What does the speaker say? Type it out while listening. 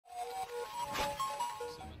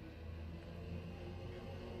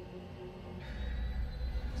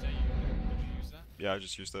Yeah, I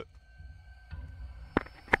just used it.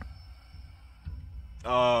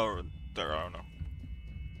 There, I don't know.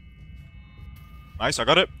 Nice, I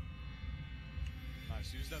got it.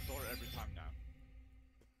 Nice, use that door every time now.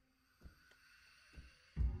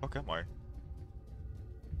 Okay, my.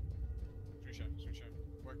 Screen share.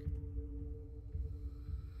 Work.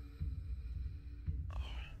 Oh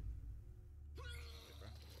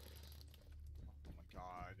my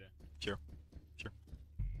god. Here.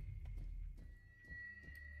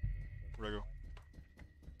 Where'd I go?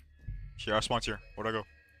 Here, I spawned here. Where'd I go?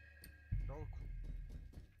 Go.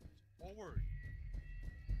 Forward.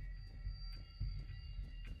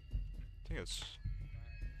 I think it's...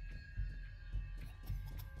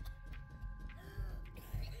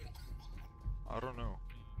 I don't know.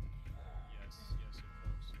 Yes, you're close.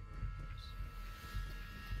 You're very close.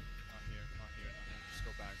 Not here. Just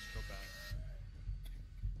go back.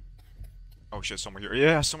 Oh shit, somewhere here.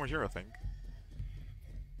 Yeah, somewhere here, I think.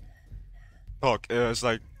 Fuck, it's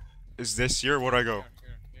like... Is this here? Where'd I go?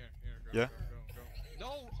 Here. Yeah? Go.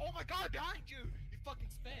 No! Oh my god, behind you! You fucking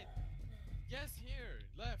sped! Yes, here.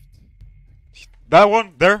 Left. That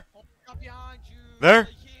one? There? Oh my god, behind you! There?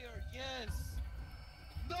 Here, yes!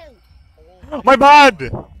 No! Oh My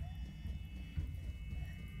bad!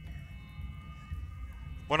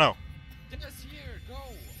 What now? Yes, here, go!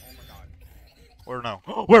 Oh my god. Where now?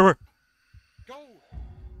 Where? Go!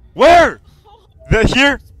 Where?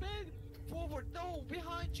 Here? Spin! Forward! No!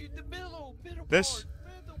 Behind you! The middle This? part!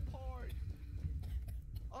 Middle part!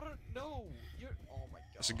 I don't know! You're... Oh my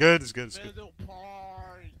god. It's good. Middle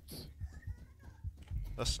part!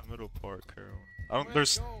 That's the middle part, Carol. I don't... Where?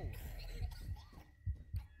 There's... Go!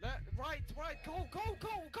 Right! Go!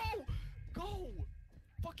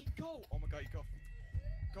 Fucking go! Oh my god, you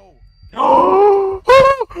go.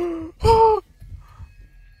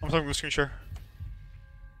 I'm talking with screen share.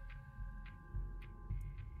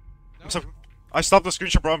 No. I stopped the screen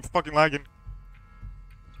share, bro. I'm fucking lagging.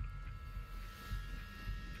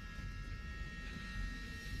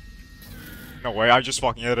 No way, I just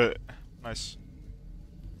fucking hit it. Nice.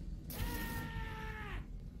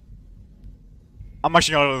 I'm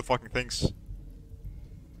actually out of the fucking things.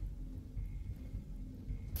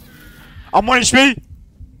 I'm 1 HP!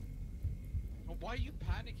 Oh, why are you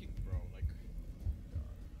panicking, bro? Like...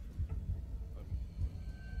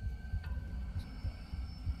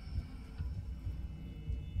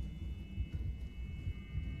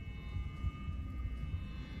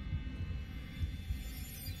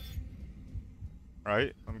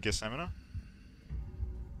 Right, let me get stamina.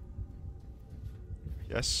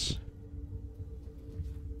 Yes.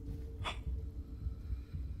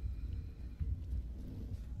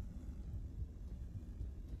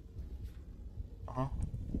 Uh-huh.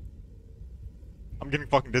 I'm getting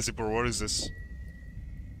fucking dizzy, bro. What is this?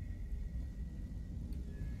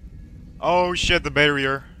 Oh shit, the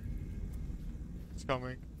barrier. It's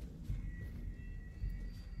coming.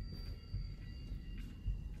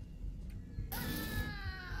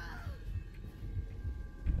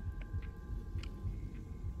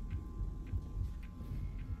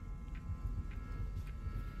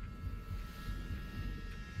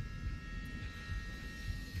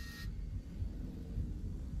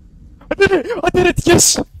 I did it!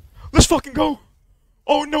 Yes! Let's fucking go!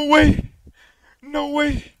 Oh, no way! No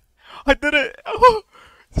way! I did it! Oh,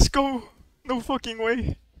 let's go! No fucking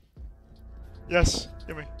way! Yes,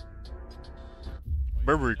 give me.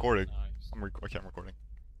 Where are we recording? Nice. Okay, I'm recording.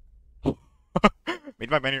 Meet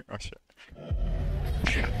my menu. Oh shit.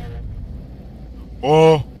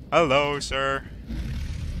 Oh, hello, sir.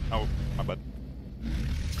 Oh, my bad.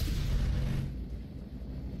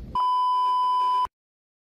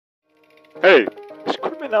 Hey, is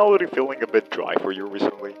criminality feeling a bit dry for you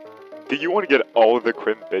recently? Do you want to get all the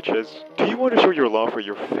crim bitches? Do you want to show your love for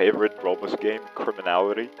your favorite Roblox game,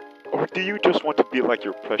 Criminality? Or do you just want to be like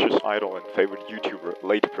your precious idol and favorite YouTuber,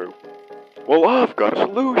 Late Pro? Well, I've got a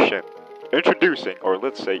solution! Introducing, or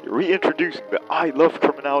let's say reintroducing the I Love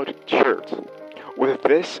Criminality shirt. With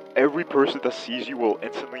this, every person that sees you will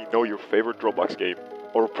instantly know your favorite Roblox game,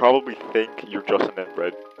 or probably think you're just an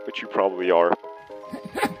inbred, which you probably are.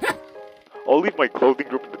 I'll leave my clothing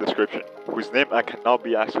group in the description, whose name I cannot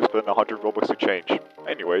be asked to spend 100 Robux to change.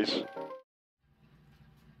 Anyways.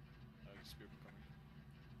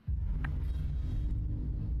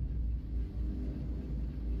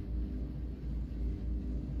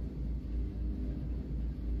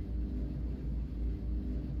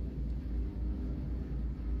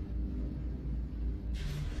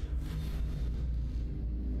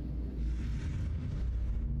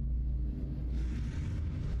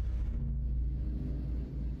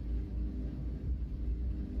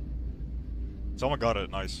 Someone got it,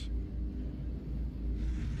 nice.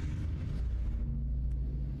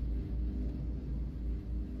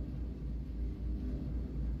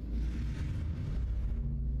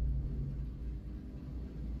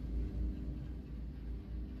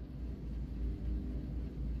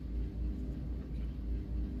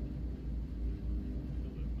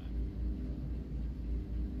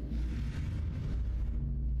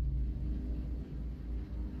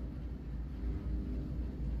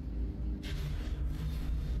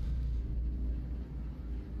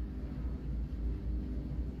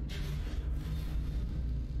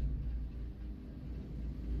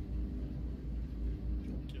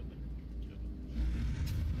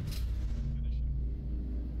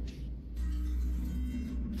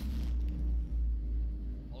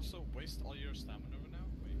 Also, waste all your stamina over now?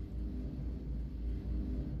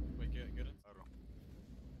 Wait, get it? I don't know.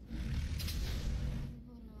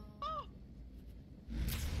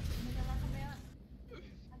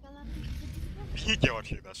 Hige var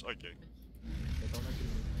Higdas, okey.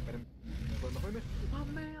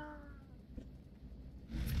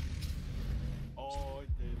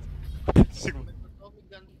 Sigmund.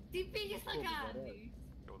 Ti pigli sta carne!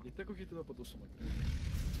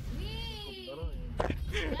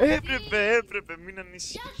 Έπρεπε, μην Γιατί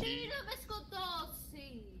ανησυχεί. να με σκοτώσει!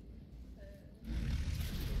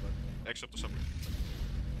 Έξω από το σαμπλί.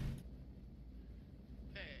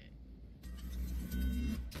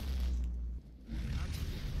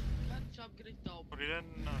 Κάτσε upgrade τα όπλα. Μπορεί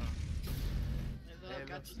να... Εδώ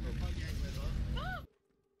κάτσε στο πάγια είμαι εδώ.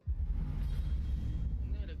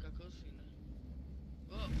 Ναι ρε, κακός είναι.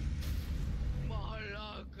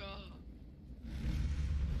 Μαλάκα.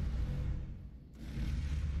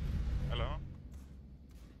 Hello?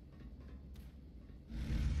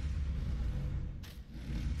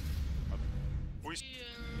 Πού είσαι?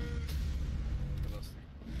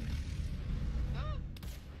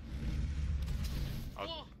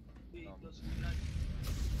 Το σφυράκι.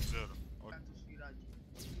 Ξέρω. Κάνε το σφυράκι.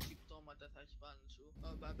 Τι πτώματα θα έχει πάνω σου.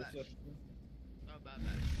 Ο μπαμπάς. Ο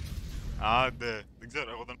μπαμπάς. Άντε, δεν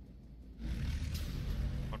ξέρω, εγώ δεν...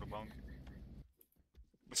 Πάνω bound.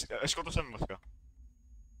 Σκότωσέ με βασικά.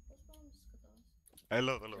 Πώς πάω να σκοτώσει?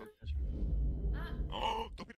 Έλα, έλα. Α, Το πήρε.